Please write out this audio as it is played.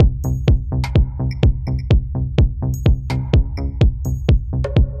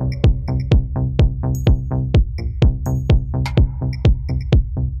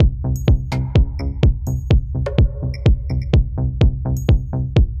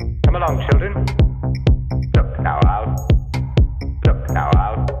along, children. Look now out. Look now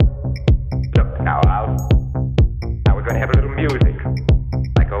out. Look now out. Now we're going to have a little music,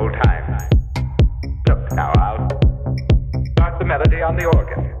 like old times. Look now out. Start the melody on the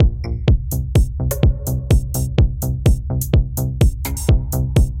organ.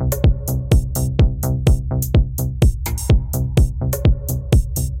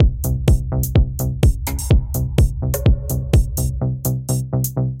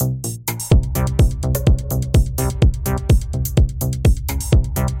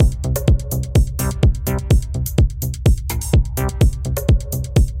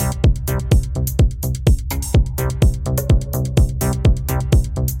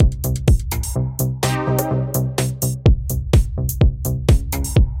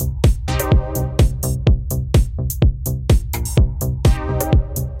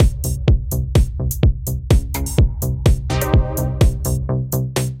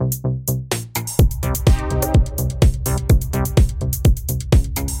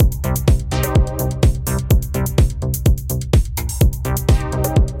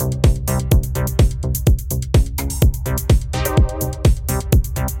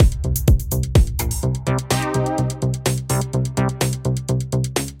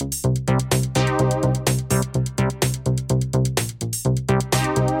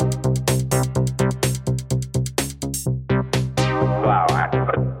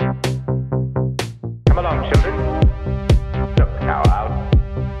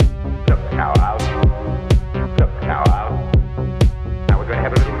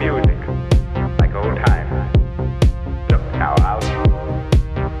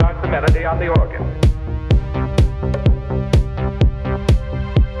 Melody on the organ.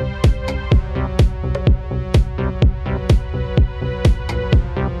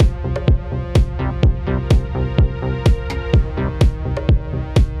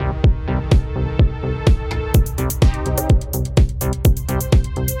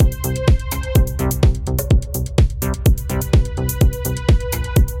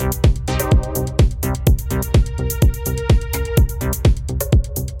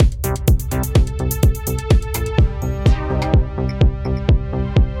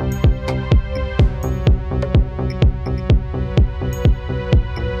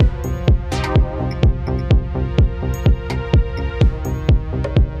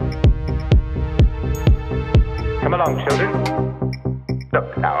 Come along, children.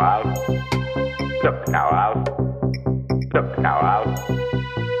 Look now out. Look now out. Look now out.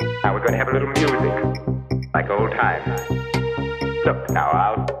 Now we're going to have a little music, like old times. Look now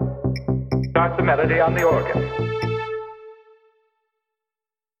out. Start the melody on the organ.